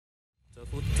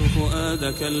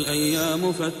فؤادك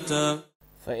الأيام فتى.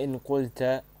 فإن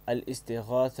قلت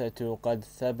الاستغاثة قد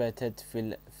ثبتت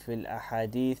في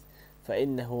الأحاديث،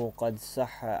 فإنه قد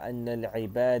صح أن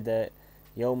العباد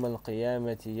يوم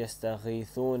القيامة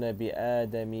يستغيثون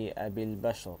بآدم أبي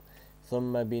البشر،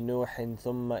 ثم بنوح،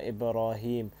 ثم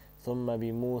إبراهيم، ثم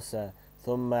بموسى،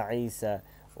 ثم عيسى،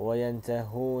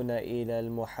 وينتهون إلى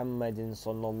محمد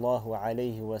صلى الله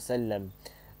عليه وسلم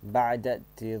بعد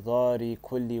اعتذار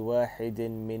كل واحد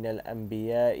من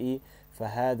الأنبياء.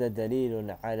 فهذا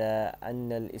دليل على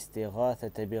أن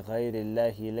الاستغاثة بغير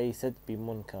الله ليست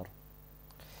بمنكر.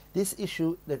 This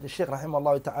issue that the Shaykh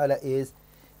rahimahullah ta'ala is,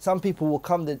 some people will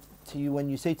come to you when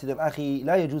you say to them, أخي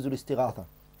لا يجوز الاستغاثة.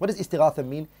 What does istighatha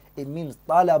mean? It means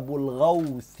طلب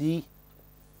الغوث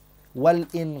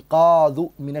والإنقاذ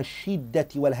من الشدة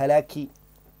والهلاك.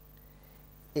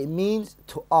 It means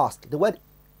to ask. The word,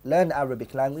 learn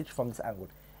Arabic language from this angle.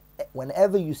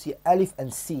 Whenever you see alif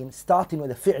and sin starting with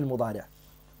a fi'l mudari'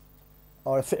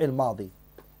 or a fi'l madi,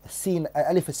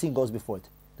 alif and sin goes before it.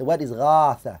 The word is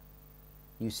ghatha.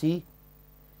 You see,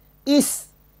 is,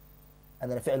 and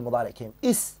then a fi'l mudari' came,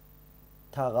 is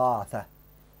taghatha.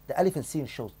 The alif and sin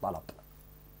shows talab.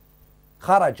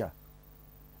 Kharaja,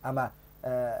 ama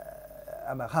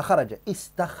kharaja,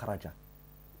 istakhraja.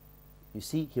 You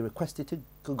see, he requested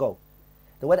to go.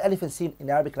 The word alif and sin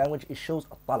in Arabic language, it shows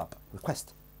a talab,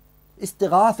 request.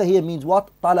 Istighatha here means what?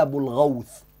 Talabul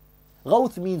ghawth.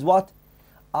 Ghawth means what?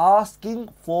 Asking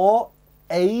for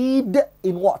aid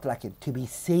in what? Like in, to be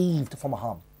saved from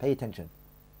harm. Pay attention.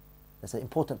 That's an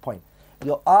important point.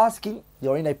 You're asking,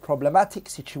 you're in a problematic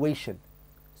situation.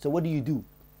 So what do?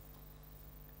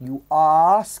 You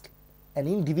ask an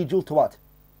individual to what?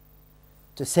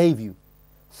 To save you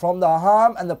from the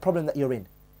harm and the problem that you're in.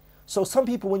 So some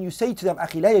people, when you say to them,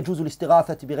 أخي لا يجوز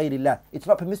الاستغاثة بغير الله, it's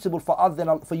not permissible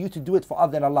for you to do it for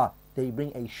other than Allah, they bring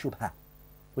a shubha,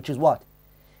 which is what?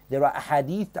 There are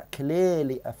hadith that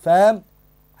clearly affirm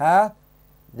that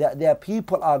their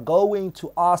people are going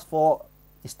to ask for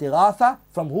istighatha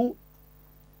from who?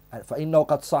 فإنه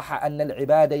قد صح أن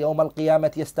العباد يوم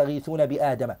القيامة يستغيثون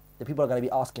بآدم. The people are going to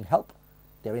be asking help.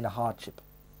 They're in a hardship,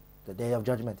 the day of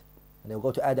judgment, and they'll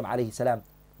go to Adam alayhi salam, and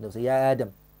they'll say, Ya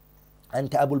Adam,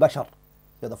 Anta Abul Bashar,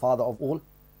 you're the father of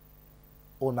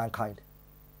all mankind.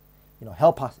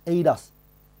 Help us, aid us.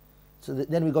 So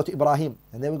then we go to Ibrahim,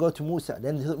 and then we go to Musa,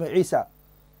 then to Isa.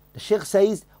 The Shaykh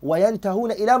says,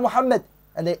 وَيَنْتَهُونَ إِلَى Muhammad,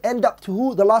 and they end up to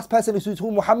who? The last person is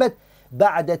who? Muhammad.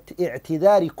 بَعْدَ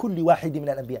اعْتِذَارِ كُلِّ وَاحِدٍ مِنَ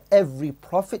الْأَنْبِيَاءِ. Every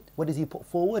prophet, what does he put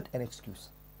forward? An excuse.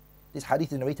 This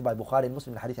hadith is narrated by Bukhari and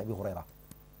Muslim, the hadith of Abu Hurairah.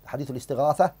 The hadith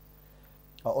al-istighatha,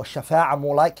 or shafa'a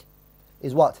more like,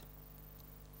 is what?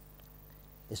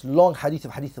 It's long hadith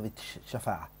of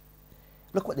shafa'a.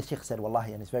 Look what the Shaykh said,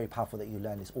 wallahi, and it's very powerful that you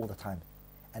learn this all the time.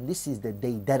 And this is the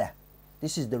daydana.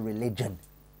 This is the religion.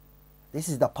 This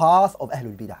is the path of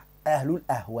Ahlul Bidah, Ahlul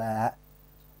Ahwa.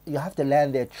 You have to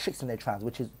learn their tricks and their plans,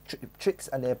 which is tricks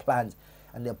and their plans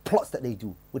and their plots that they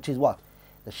do, which is what?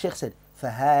 The Shaykh said,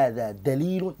 فَهَذَا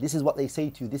دَلِيلٌ. This is what they say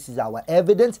to you. This is our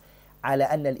evidence على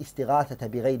أن الاستغاثة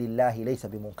بغير الله ليس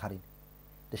بمنكر.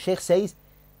 The Shaykh says,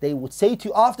 they would say to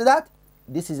you after that,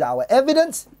 this is our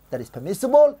evidence that it's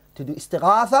permissible to do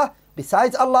istighatha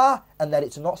besides Allah, and that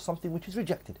it's not something which is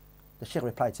rejected. The Shaykh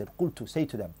replied, said, قُلْتُ, say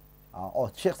to them, or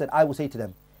the Shaykh said, I will say to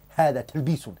them, هذا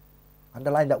تلبيس.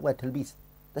 Underline that word, talbis.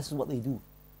 This is what they do.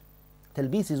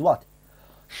 Talbis is what?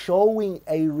 Showing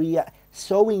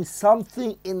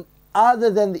something in other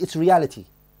than its reality.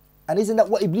 And isn't that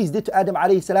what Iblis did to Adam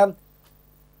alayhi salam?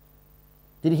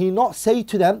 Did he not say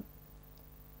to them,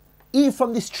 eat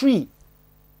from this tree?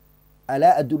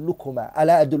 ألا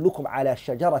أدلكم على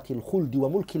شجرة الخلد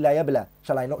وملك لا يبلى.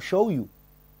 Shall I not show you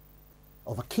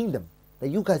of a kingdom that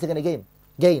you guys are going to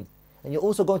gain? And you're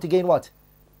also going to gain what?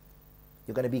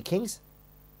 You're going to be kings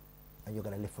and you're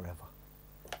going to live forever.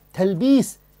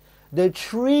 Talbis, the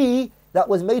tree that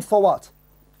was made for what?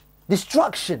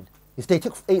 Destruction, if they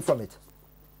ate from it.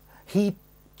 He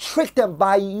tricked them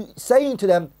by saying to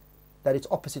them that it's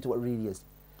opposite to what it really is.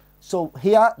 So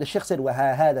here the Shaykh said,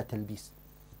 وَهَذَا تَلْبِيس.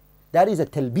 That is a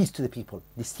talbis to the people,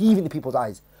 deceiving the people's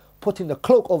eyes, putting the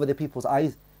cloak over the people's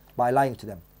eyes by lying to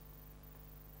them.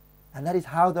 And that is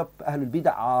how the Ahlul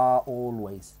Bidah are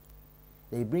always.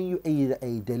 They bring you either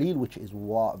a dalil which is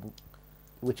what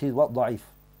da'if.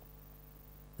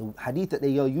 The hadith that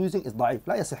they are using is da'if,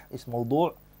 la yasih, it's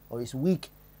mawdu' or it's weak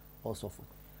or so forth.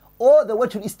 Or the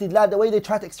wajh al-istidlal, the way they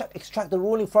try to extract the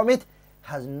ruling from it,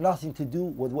 has nothing to do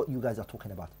with what you guys are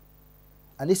talking about.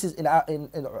 And this is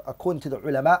according to the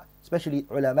ulama, especially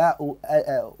ulama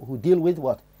who deal with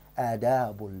what?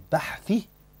 Adabul bahthi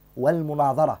wal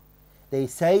munadhara. They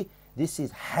say This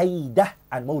is haydah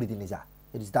and mawrid al-niza'.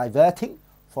 It is diverting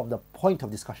from the point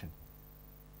of discussion.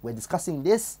 We're discussing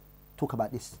this, talk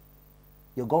about this.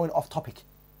 You're going off topic.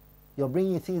 You're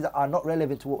bringing things that are not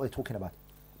relevant to what we're talking about.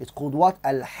 It's called what?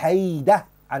 Al-haydah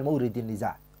and mawrid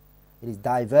al-niza'. It is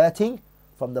diverting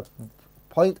from the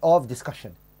point of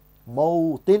discussion.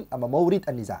 Mawtin and mawrid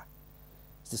al-niza'.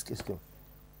 It's good.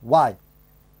 Why?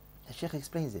 The Shaykh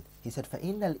explains it. He said,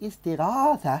 فَإِنَّ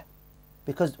الْإِسْتِغَاثَةَ,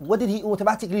 because what did he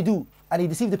automatically do? And he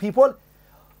deceived the people?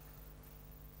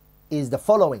 Is the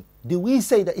following. Do we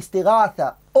say that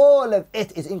istighatha, all of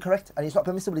it is incorrect and it's not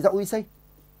permissible? Is that what we say?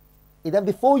 And then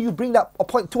before you bring that a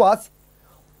point to us,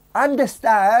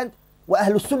 understand what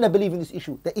Ahlul Sunnah believe in this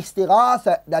issue. The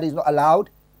istighatha that is not allowed,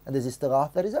 and there's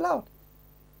istighatha that is allowed.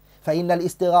 فَإِنَّ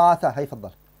الْإِسْتِغَاثَةَ هي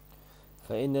فضل.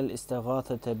 فإن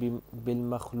الاستغاثة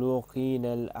بالمخلوقين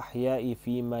الأحياء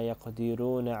فيما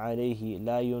يقدرون عليه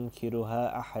لا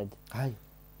ينكرها أحد.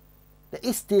 The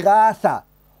istighatha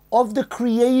of the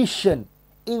creation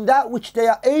in that which they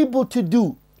are able to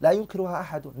do, لا ينكرها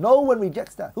أحد. No one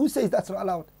rejects that. Who says that's not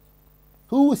allowed?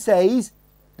 Who says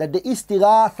that the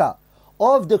istighatha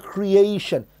of the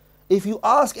creation, if you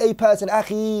ask a person,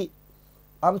 Akhi,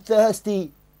 I'm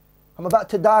thirsty, I'm about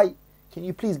to die, can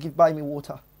you please buy me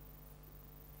water?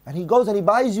 And he goes and he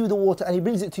buys you the water and he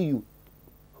brings it to you.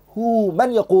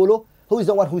 من يقوله? Who is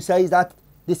the one who says that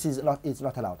this is not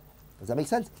allowed? Does that make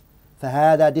sense?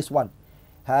 فهذا, this one,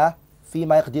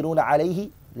 فيما يقدرون عليه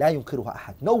لا ينكرها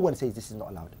أحد. No one says this is not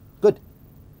allowed. Good.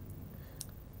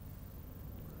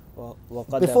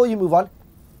 Before you move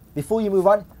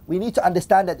on, we need to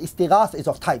understand that istighath is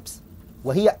of types.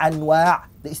 وهي أنواع.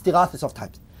 The istighath is of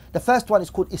types. The first one is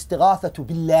called istighathatu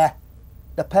billah.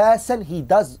 The person he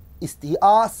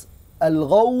asks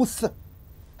الغوث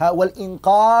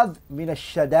والإنقاذ من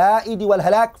الشدائد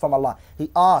والهلاك from Allah. He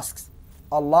asks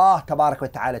Allah تبارك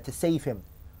وتعالى to save him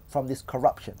from this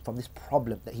corruption, from this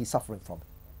problem that he's suffering from.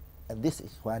 And this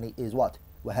is what?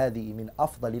 وهذه من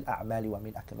أفضل الأعمال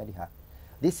ومن أكملها.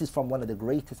 This is from one of the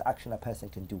greatest action a person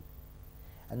can do.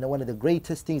 And then one of the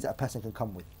greatest things that a person can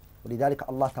come with. ولذلك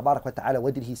Allah تبارك وتعالى,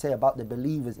 what did he say about the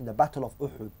believers in the battle of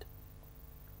Uhud?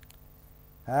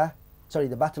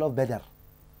 The battle of Badr.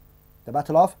 The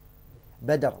battle of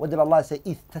Badr. What did Allah say?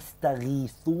 إِذْ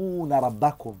تَسْتَغِيثُونَ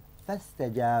رَبَّكُمْ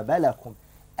فَاسْتَجَابَ لَكُمْ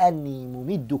أَنِّي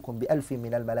مُمِدُّكُمْ بِأَلْفٍ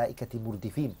مِّنَ الْمَلَائِكَةِ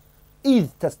مُرْدِفِينَ إِذْ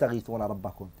تَسْتَغِيثُونَ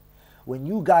رَبَّكُمْ. When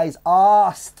you guys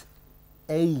asked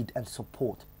aid and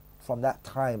support from that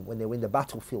time when they were in the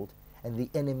battlefield and the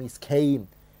enemies came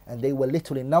and they were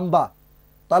little in number.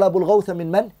 طَلَبُ الْغَوْثَ مِنْ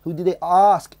مَنْ? Who did they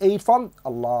ask aid from?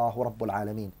 Allah Rabbul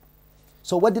Alameen.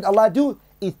 So what did Allah do?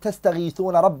 إِذْ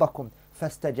تَسْتَغِيثُونَ رَبَّكُمْ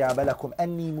فَاسْتَجَابَ لَكُمْ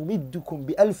أَنِّي مُمِدُّكُمْ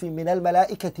بِأَلْفٍ مِّنَ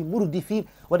الْمَلَائِكَةِ مُرْدِفِينَ.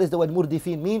 What does the word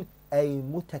murdifin mean? أي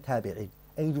متتابعين.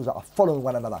 Angels that are following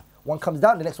one another. One comes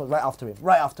down, the next one's right after him,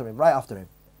 right after him, right after him.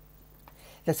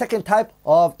 The second type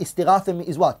of istighatha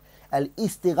is what?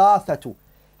 Al-istighathatu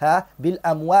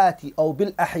بالأموات أو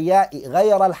بالأحياء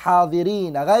غير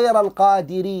الحاضرين غير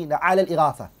القادرين على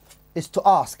الإغاثة. Is to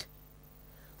ask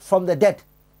from the dead,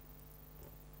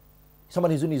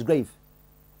 someone who's in his grave,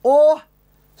 or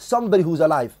somebody who's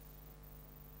alive,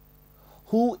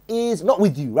 who is not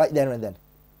with you right there and then,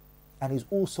 and is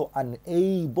also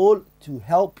unable to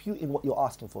help you in what you're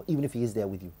asking for, even if he is there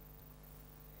with you.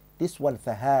 This one,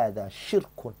 فَهَذَا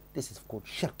شِرْكٌ. This is called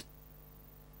shirk.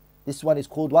 This one is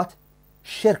called what?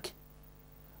 Shirk.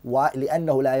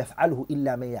 لأنه لا يفعله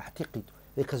إلا من يعتقد.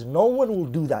 Because no one will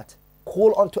do that.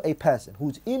 Call onto a person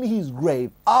who's in his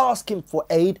grave, ask him for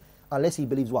aid, unless he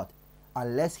believes what?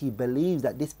 Unless he believes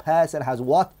that this person has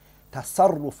what?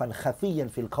 تصرفا خفيا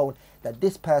في الكون. That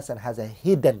this person has a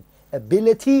hidden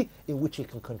ability in which he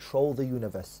can control the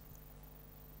universe.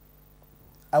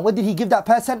 And what did he give that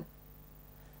person?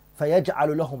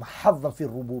 فَيَجْعَلُ لَهُمْ حَظًّا فِي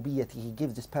الرُّبُوبِيَّةِ. He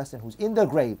gives this person who's in the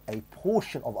grave a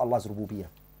portion of Allah's rububiyyah,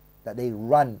 that they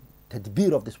run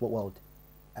tadbir of this world,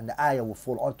 and the ayah will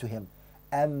fall onto him.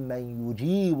 أَمَّنْ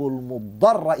يُجِيبُ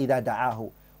الْمُضَّرَّ إِذَا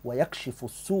دَعَاهُ وَيَكْشِفُ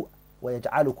السُّوءَ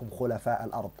وَيَجْعَلُكُمْ خُلَفَاءَ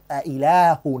الْأَرْضِ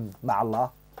أَإِلَهٌ مَعَ اللَّهِ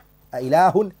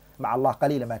أَإِلَهٌ مَعَ اللَّهِ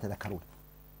قَلِيلًا مَا تَذَكَّرُونَ.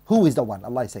 Who is the one?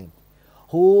 Allah is saying,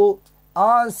 who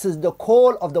answers the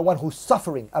call of the one who's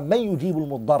suffering. أَمَّنْ يُجِيبُ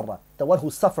الْمُضَّرَّ. The one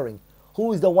who's suffering.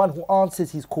 Who is the one who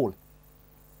answers his call?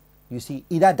 You see,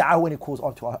 إِذَا دَعَاهُ, when he calls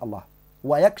onto Allah.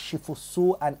 وَيَكْشِفُ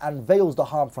السُّوءَ, and unveils the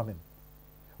harm from him.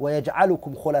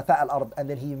 وَيَجْعَلُكُمْ خُلَفَاءَ الْأَرْضِ, and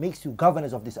then he makes you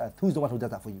governors of this earth. Who's the one who does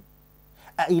that for you?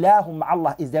 أَإِلَهٌ مَعَ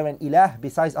اللَّهِ. Is there an ilah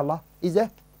besides Allah? Is there?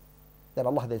 Then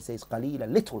Allah then says,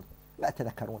 قَلِيلًا, little, مَا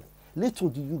تَذَكَّرُونَ. Little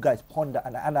do you guys ponder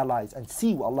and analyze and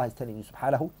see what Allah is telling you,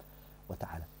 subhanahu wa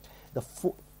ta'ala.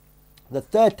 The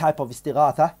third type of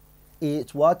istighatha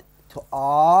is what? to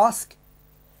ask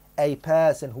a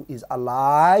person who is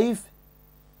alive,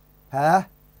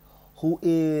 who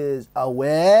is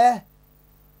aware,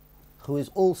 who is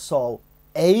also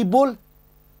able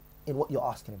in what you're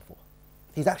asking him for.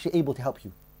 He's actually able to help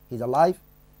you. He's alive,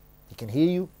 he can hear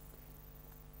you,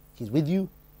 he's with you,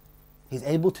 he's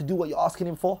able to do what you're asking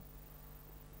him for.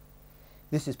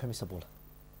 This is permissible.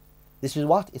 This is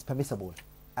what is permissible.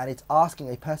 And it's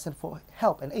asking a person for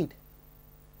help and aid.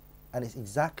 And it's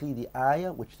exactly the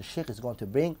ayah which the Shaykh is going to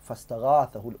bring.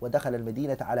 فَاسْتَغَاثَهُ وَدَخَلَ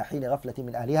الْمَدِينَةَ عَلَى حِينِ غَفْلَةٍ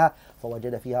مِنْ أَهْلِهَا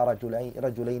فَوَجَدَ فِيهَا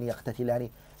رَجُلَيْنِ يَقْتَتِلَانِ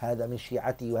هذا من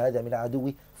شيعتي وهذا من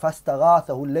عدوي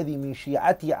فاستغاثه الذي من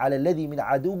شيعتي على الذي من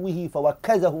عدوه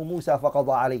فوكزه موسى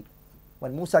فقضى عليه.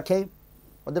 When Musa came,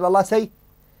 what did Allah say?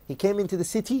 He came into the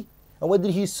city, and what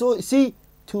did he see?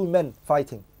 Two men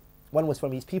fighting. One was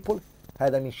from his people,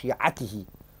 هذا من شيعته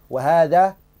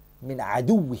وهذا من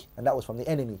عدوه, and that was from the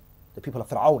enemy, the people of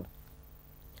Fir'aun.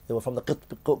 They were from the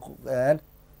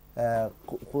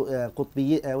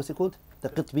Qutbiyin, what's it called? The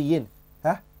Qutbiyin.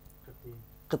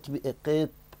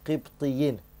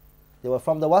 Qibtiyin. They were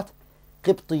from the what?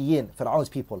 Qibtiyin, Fir'aun's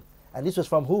people. And this was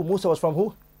from who? Musa was from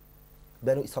who?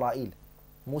 Banu Israel.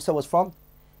 Musa was from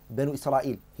Banu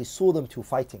Israel. He saw them two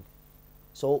fighting.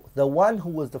 So the one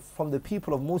who was from the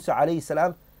people of Musa alayhi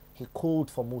salam, he called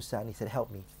for Musa and he said,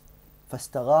 help me.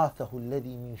 فاستغاثه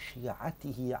الذي من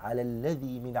شيعته على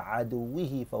الذي من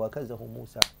عدوه فوكزه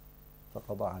موسى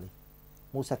فقضى عليه.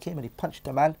 Musa came and he punched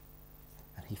the man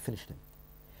and he finished him.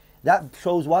 That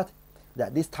shows what?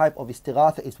 That this type of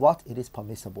istighatha is what? It is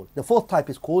permissible. The fourth type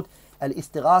is called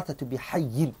al-istighatha to be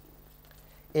hayyin.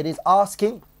 It is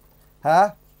asking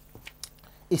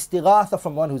istighatha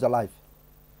from one who's alive.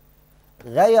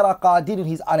 غير قادر,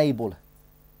 he's unable.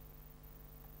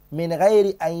 من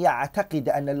غير أن يعتقد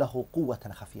أن له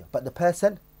قوة خفية. But the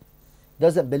person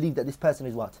doesn't believe that this person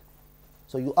is what?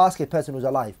 So you ask a person who's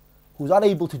alive, who's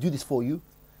unable to do this for you,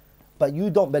 but you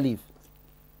don't believe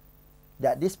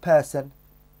that this person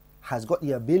has got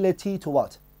the ability to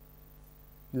what?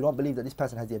 You don't believe that this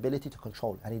person has the ability to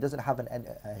control, and he doesn't have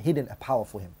a hidden power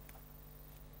for him.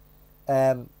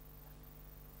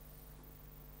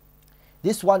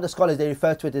 This one, the scholars, they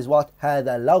refer to it as what?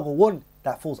 هذا لغو,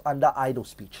 that falls under idle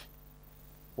speech.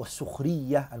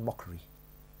 والسخرية and mockery.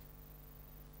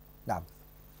 Now,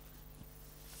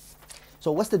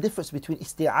 so what's the difference between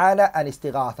isti'ana and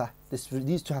istighatha?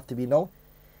 These two have to be known.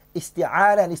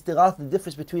 Isti'ana and istighatha, the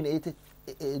difference between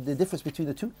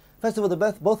the two. First of all,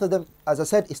 both of them, as I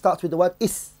said, it starts with the word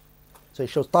is. So it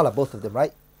shows talab, both of them,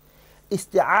 right?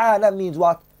 Isti'ana means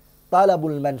what?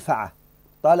 Talabul manfa'a.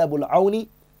 Talabul awni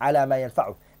ala ma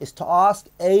yanfa'u. Is to ask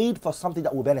aid for something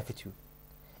that will benefit you.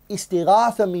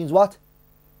 Istighatha means what?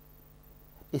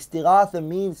 Istighatha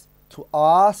means to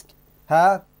ask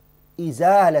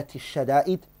izalati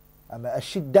shada'id,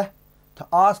 ashiddah, to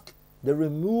ask the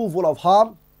removal of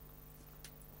harm.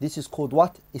 This is called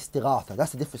what? Istighatha.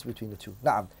 That's the difference between the two.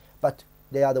 Na'am. But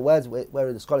they are the words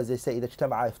where the scholars, they say إذا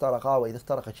اجتمع افترقا وإذا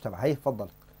افترق اجتمع. هي تفضل.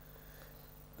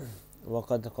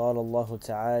 وقد قال الله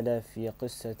تعالى في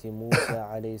قصة موسى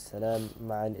عليه السلام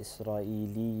مع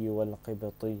الإسرائيلي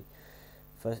والقبطي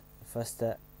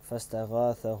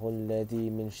فاستغاثه الذي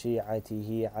من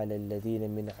شيعته على الذين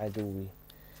من عدوه.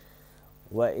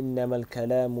 وإنما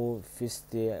الكلام في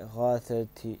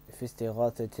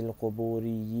استغاثة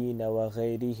القبوريين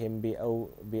وغيرهم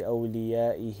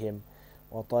بأوليائهم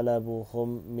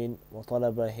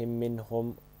وطلبهم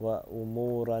منهم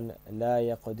وأمورا لا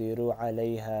يقدر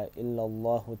عليها إلا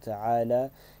الله تعالى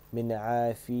من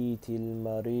عافية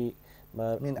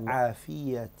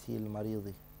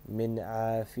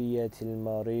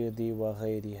المريض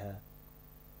وغيرها.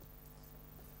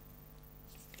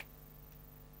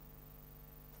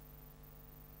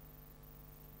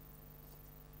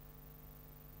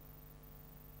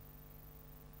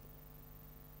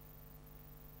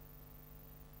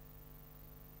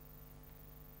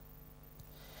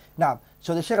 نعم.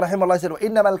 So the Shaykh rahimahullah said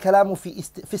وإنما الكلام في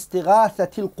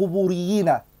استغاثة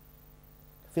القبوريين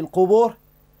في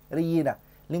القبوريين.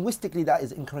 Linguistically that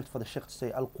is incorrect for the Shaykh to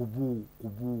say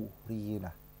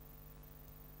قبوريين.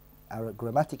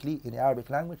 Grammatically in the Arabic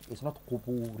language it's not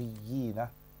قبوريين.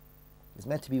 It's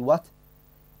meant to be what?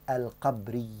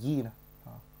 القبريين.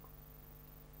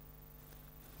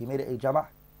 He made it a jama',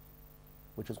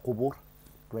 which is qubur,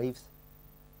 graves,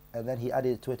 and then he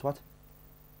added to it what?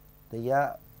 The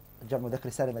ya جمع ذكر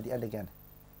سالم at the end again.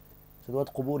 So the word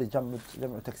qubur is جمع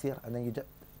تكسير, and then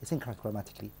it's incorrect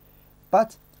grammatically.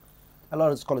 But a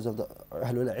lot of scholars of the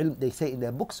Ahlul Ilm, they say in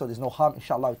their books, so there's no harm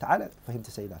inshallah ta'ala for him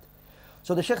to say that.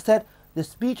 So the Shaykh said the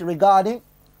speech regarding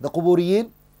the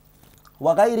quburiyin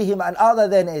وغيرهم and other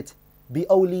than it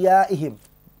بِأَوْلِيَائِهِمْ,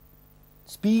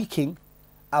 speaking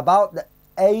about the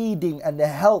aiding and the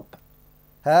help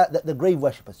the grave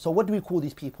worshippers. So what do we call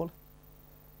these people?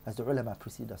 As the ulama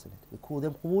precede us in it, we call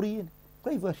them quburiyin,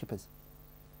 grave worshippers.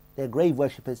 They're grave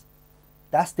worshippers.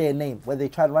 That's their name. Whether they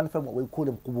try to run from what we call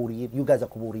them quburiyin, you guys are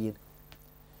quburiyin.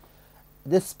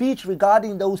 The speech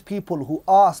regarding those people who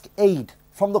ask aid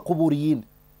from the quburiyin,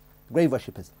 grave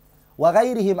worshippers,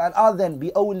 وغيرهم and other than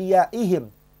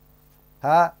بأوليائهم,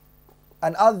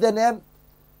 and other than them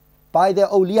by their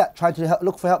awliya, trying to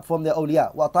look for help from their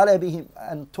awliya, وطلبهم,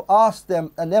 and to ask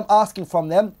them, and them asking from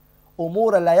them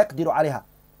أمور لا يقدر عليها,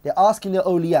 they're asking their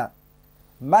awliya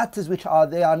matters which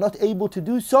they are not able to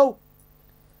do so,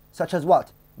 such as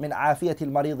what? من عافية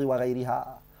المريض وغيرها,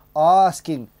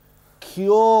 asking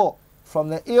cure from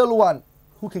the ill one.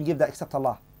 Who can give that except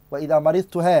Allah? وإذا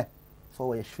مرضت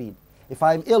فهو يشفين. If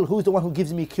I'm ill, who's the one who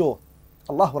gives me cure?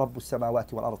 الله رب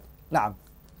السماوات والأرض. نعم.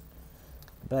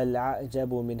 بل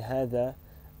أعجب من هذا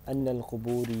أن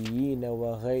القبوريين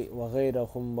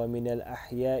وغيرهم ومن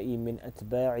الأحياء من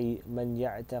أتباع من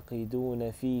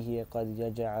يعتقدون فيه قد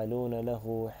يجعلون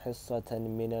له حصة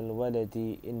من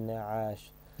الولد إن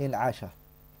عاش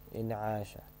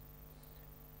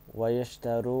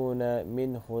ويشترون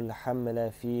منه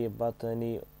الحمل في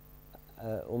بطن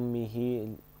أمه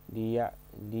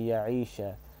ليعيش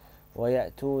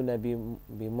ويأتون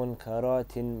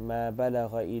بمنكرات ما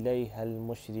بلغ إليها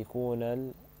المشركون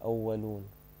الأولون.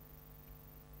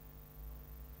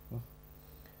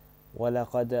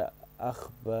 ولقد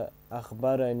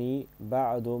أخبرني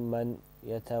بعض من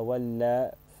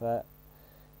يتولى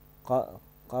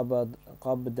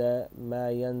قبض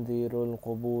ما ينذر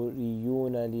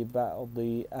القبوريون لبعض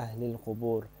أهل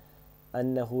القبور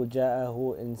أنه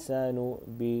جاءه إنسان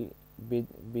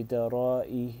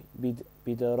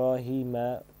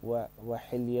بدراهم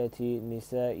وحلية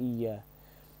نسائية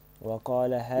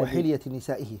وقال هذه وحلية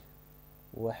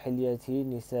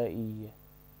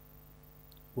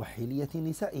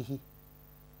نسائه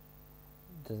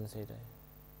doesn't say that.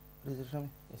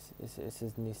 It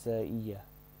says نسائية.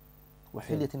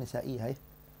 وحلية نسائية هاي.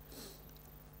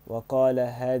 وقال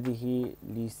هذه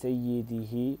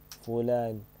لسيده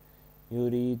فلان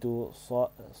يريد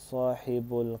صاحب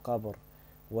القبر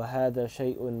وهذا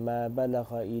شيء ما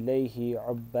بلغ إليه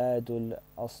عباد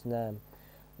الأصنام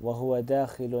وهو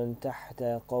داخل تحت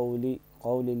قول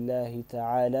الله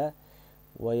تعالى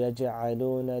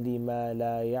ويجعلون لما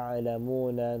لا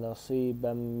يعلمون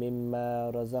نصيبا مما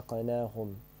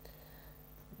رزقناهم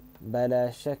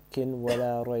بلا شك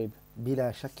ولا ريب.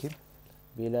 The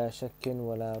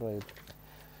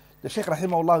Shaykh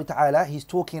rahimahullah ta'ala, he's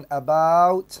talking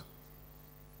about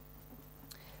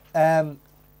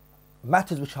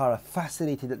matters which are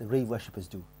fascinating that the grave worshippers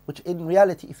do, which in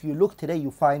reality, if you look today,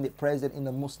 you find it present in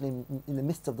the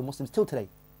midst of the Muslims till today.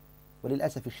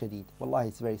 وَلِلْأَسَفِ الشَّدِيدِ. Wallahi,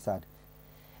 it's very sad.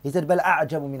 He said, بَلْ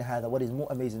أَعْجَبُ مِنْ هَذا. What is more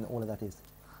amazing than all of that is,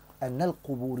 أَنَّ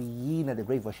الْقُبُورِيِّينَ, the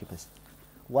grave worshippers,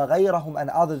 وَغَيْرَهُمْ, and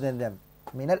other than them,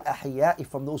 مِنَ الْأَحْيَاءِ,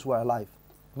 from those who are alive,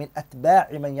 مِنْ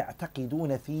أَتْبَاعِ مَنْ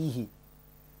يَعْتَقِدُونَ فِيهِ,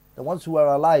 the ones who are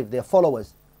alive, their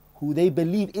followers, who they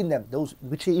believe in them, those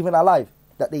which are even alive,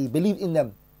 that they believe in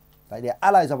them, like they're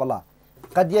allies of Allah.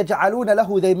 قَدْ يَجْعَلُونَ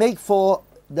لَهُ, they make for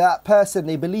that person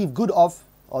they believe good of,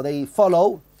 or they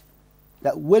follow,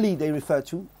 that wali they refer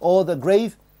to, or the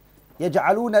grave,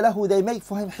 يَجْعَلُونَ لَهُ, they make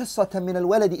for him حِصَّةً مِنَ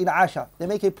الْوَلَدِ إِنْ عَاشَ, they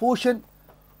make a portion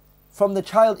from the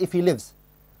child if he lives.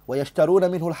 وَيَشْتَرُونَ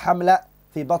مِنْهُ الْحَمْلَ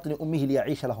فِي بَطْنِ أُمِّهِ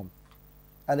لِيَعِيشَ لَهُم,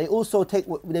 and they also take,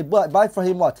 they buy for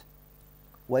him what?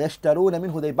 وَيَشْتَرُونَ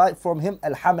مِنْهُ, they buy from him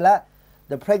الْحَمْلَ,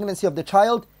 the pregnancy of the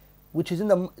child, which is in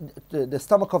the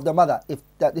stomach of the mother, if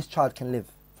that this child can live,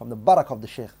 from the barak of the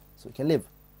Shaykh, so he can live.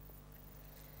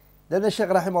 Then the Shaykh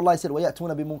rahimahullah said,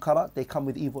 وَيَأْتُونَ بِمُنْكَرَاتٍ, they come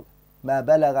with evil. مَا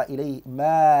بَلَغَ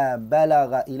إِلَيْهَا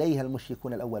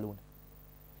الْمُشْرِكُونَ الْأَوَّلُونَ,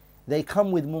 they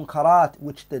come with munkarat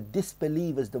which the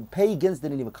disbelievers, the pagans,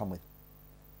 didn't even come with.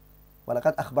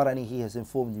 وَلَقَدْ أَخْبَرَنِي, he has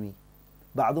informed me,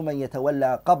 بَعْضُ مَنْ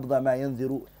يَتَوَلَّى قَبْضَ مَا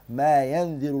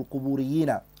يَنذِرُ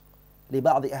الْقُبُورِيِّينَ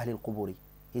لِبَعْضِ أَهْلِ الْقُبُورِ.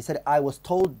 He said, I was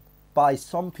told by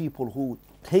some people who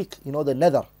take, the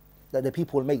nether that the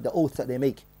people make, the oaths that they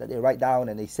make, that they write down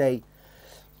and they say.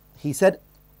 He said,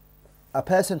 a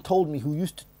person told me who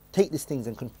used to take these things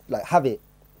and have it,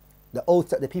 the oaths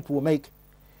that the people will make.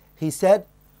 He said,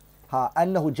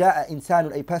 أنه جاء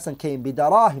إنسان, a person came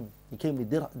بِدَرَاهِمْ, he came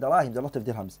with dirahim, a lot of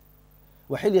dirhams.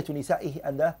 وَحِلْيَةُ نِسَائِهِ,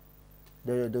 and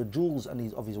the jewels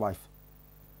of his wife.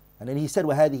 And then he said,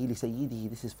 وَهَذِهِ لِسَيِّدِهِ,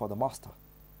 this is for the master.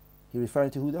 He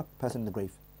referring to who? The person in the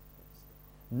grave.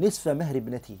 نِصْفَ مَهْرِ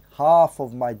ابْنَتِي, half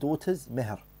of my daughter's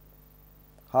meher,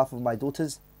 half of my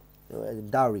daughter's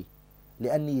dowry.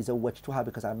 لأني زوجتها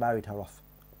because I married her off.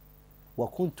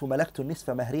 وكنت ملكت نصف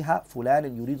مهرها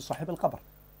فلان يريد صاحب القبر.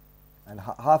 And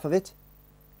half of it,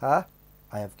 I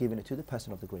have given it to the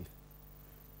person of the grave.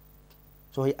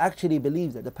 So he actually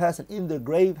believes that the person in the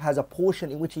grave has a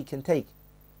portion in which he can take.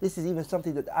 This is even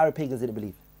something that the Arab pagans didn't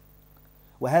believe.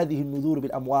 وهذه النذور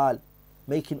بالأموال,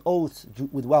 making oaths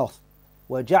with wealth.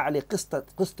 وجعل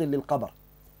قسط للقبر,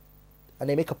 and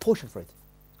they make a portion for it,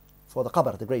 for the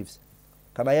qabr, the graves.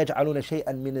 كما يجعلون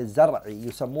شيئا من الزرع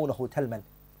يسمونه تلما.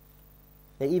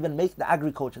 They even make the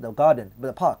agriculture, the garden,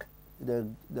 the park,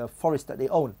 the forest that they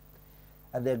own,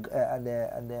 and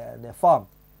their farm.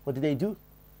 What do?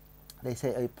 They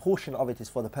say a portion of it is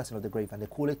for the person of the grave, and they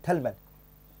call it تلما.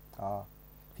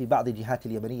 في بعض الجهات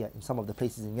اليمنية, in some of the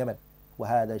places in Yemen.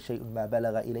 وهذا شيء ما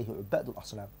بلغ إليه عباد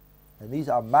الأصنام. And these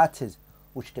are matters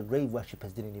which the grave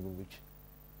worshippers didn't even reach.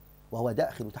 وهو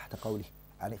داخل تحت قوله,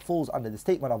 and it falls under the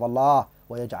statement of Allah,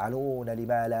 ويجعلون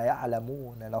لما لا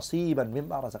يعلمون نصيبا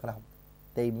مما رزقناهم.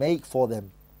 They make for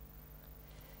them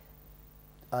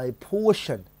a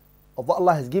portion of what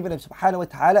Allah has given them subhanahu wa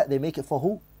ta'ala. They make it for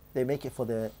who? They make it for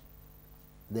the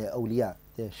awliya,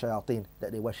 the shayateen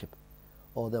that they worship,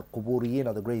 or the quburiyin,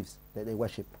 or the graves that they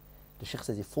worship. The Shaykh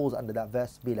says it falls under that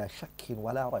verse, بلا شك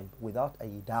ولا ريب, without a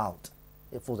doubt.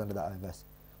 It falls under that verse.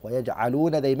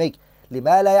 ويجعلون, they make,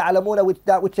 لما لا يعلمون, with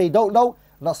that which they don't know,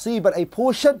 نصيبا, a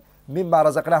portion, مما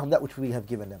رزقناهم, that which we have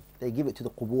given them. They give it to the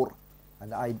qubur.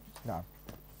 And نعم.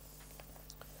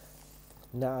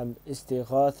 نعم.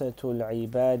 استغاثة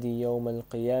العباد يوم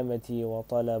القيامة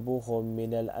وطلبهم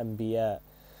من الأنبياء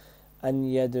أن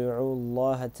يدعوا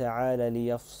الله تعالى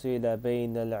ليفصل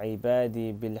بين العباد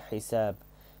بالحساب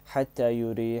حتى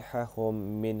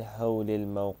يريحهم من هول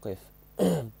الموقف.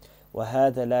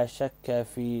 وهذا لا شك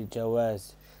في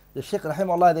جواز. The Shaykh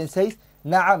rahimahullah then says,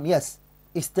 نعم, yes,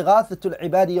 استغاثة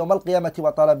العباد يوم القيامة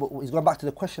وطلب. He's going back to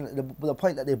the question, the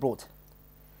point that they brought.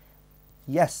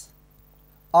 Yes,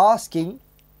 asking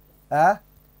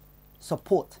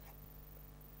support,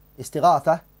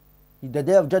 استغاثة, the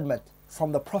day of judgment,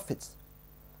 from the prophets.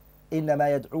 إنما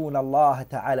يدعون الله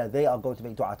تعالى, they are going to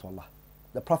make dua to Allah.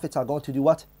 The prophets are going to do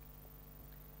what?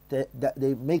 They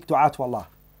make dua to Allah.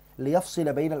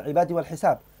 ليفصل بين العباد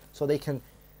والحساب, so they can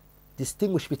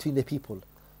distinguish between the people,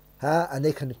 and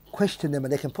they can question them,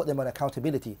 and they can put them on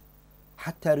accountability.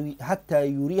 حتى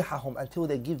يريحهم, until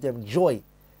they give them joy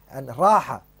and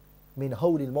راحة من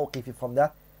هول الموقف, from the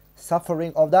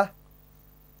suffering of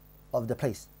the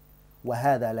place.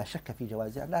 وهذا لا شك في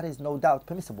جوازه, and that is no doubt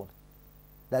permissible.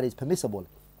 That is permissible.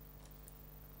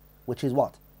 Which is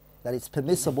what? That it's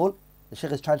permissible. The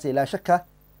Shaykh is trying to say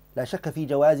لا شك في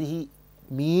جوازه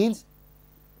means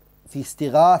في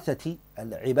استغاثة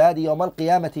العباد يوم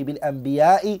القيامة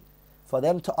بالأنبياء, for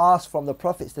them to ask from the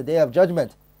prophets the day of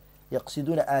judgment.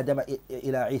 يقصدون آدم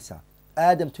إلى عيسى,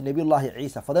 Adam to Nabi Allah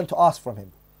Isa, for them to ask from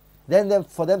him. Then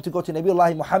for them to go to Nabi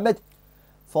Allah Muhammad,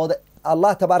 for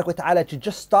Allah Tabarak wa Ta'ala to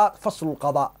just start فصل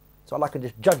القضاء, so Allah can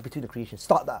just judge between the creation.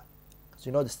 Start that. So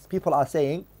you know, people are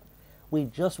saying, we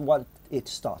just want it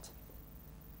to start.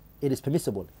 It is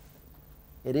permissible.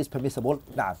 It is permissible.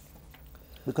 نعم.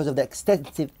 Because of the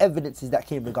extensive evidences that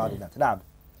came regarding that. نعم.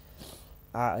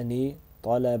 أعني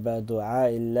طلب دعاء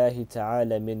الله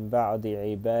تعالى من بعض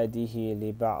عباده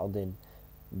لبعض،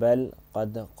 بل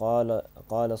قد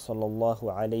قال صلى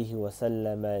الله عليه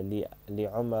وسلم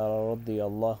لعمر رضي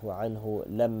الله عنه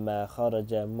لما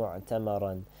خرج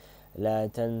معتمرا: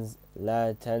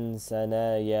 لا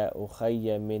تنسنا يا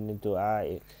أخي من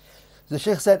دعائك. The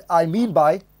Shaykh said, I mean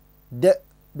by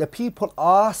the people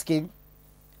asking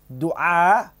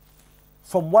dua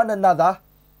from one another,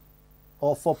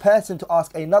 or for a person to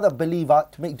ask another believer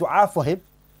to make dua for him,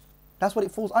 that's what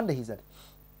it falls under, he said.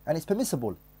 And it's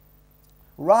permissible.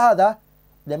 Rather,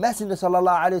 the Messenger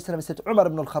sallallahu alayhi wa sallam said to Umar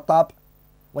ibn al-Khattab,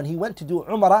 when he went to do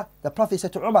Umrah, the Prophet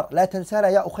said to Umar, لا تنسانا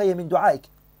يا أخي من دعائك.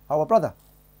 Our brother,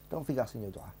 don't forget us in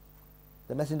your dua.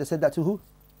 The Messenger said that to who?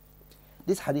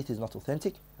 This hadith is not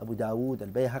authentic. Abu Dawood,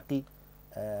 Al-Bayhaqi,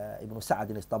 Ibn Sa'ad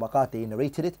in his Tabaqat, they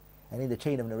narrated it. And in the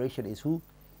chain of narration is who?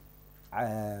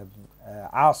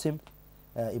 Asim,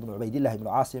 Ibn Ubaidillah ibn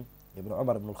Asim, Ibn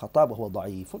Umar ibn al-Khattab, وهو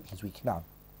ضعيف, he's weak. نعم.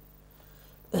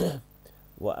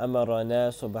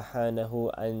 وأمرنا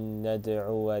سبحانه أن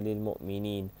ندعو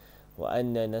للمؤمنين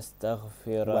وأن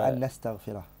نستغفر.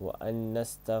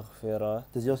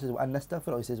 Does yours say وأن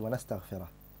نستغفر, or he says ونستغفر?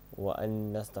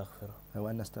 وأن نستغفر.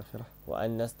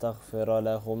 وأن نستغفر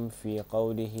لهم في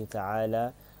قوله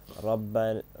تعالى: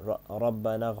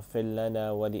 ربنا اغفر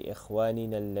لنا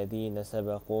ولإخواننا الذين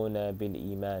سبقونا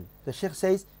بالإيمان. The Shaykh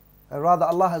says, rather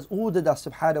Allah has ordered us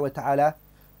subhanahu wa ta'ala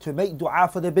to make dua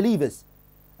for the believers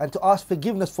and to ask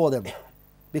forgiveness for them.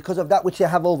 because of that which they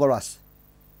have over us.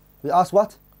 We ask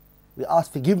what? We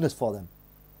ask forgiveness for them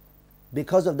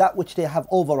because of that which they have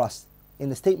over us. In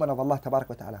the statement of Allah Tabarak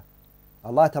wa Ta'ala,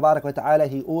 Allah Tabarak wa Ta'ala,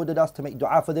 He ordered us to make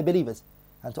dua for the believers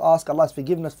and to ask Allah's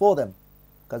forgiveness for them,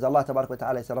 because Allah Tabarak wa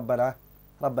Ta'ala said, ربنا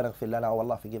اغفر لنا, oh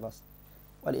Allah, forgive us,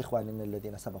 وَلِإِخْوَانِنَا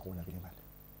الَّذِينَ سَبَقُونَا بِالْإِيمَانِ.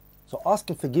 So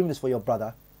asking forgiveness for your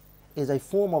brother is a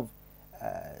form of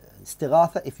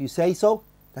istighatha. If you say so,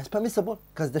 that's permissible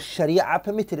because the Sharia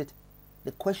permitted it.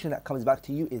 The question that comes back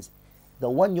to you is, the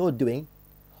one you're doing,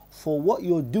 for what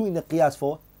you're doing the qiyas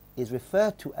for, is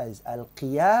referred to as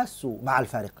al-qiyasu ma'al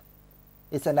fariq.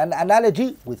 It's an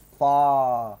analogy with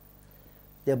far.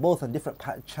 They're both on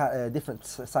different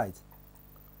sides.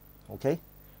 Okay?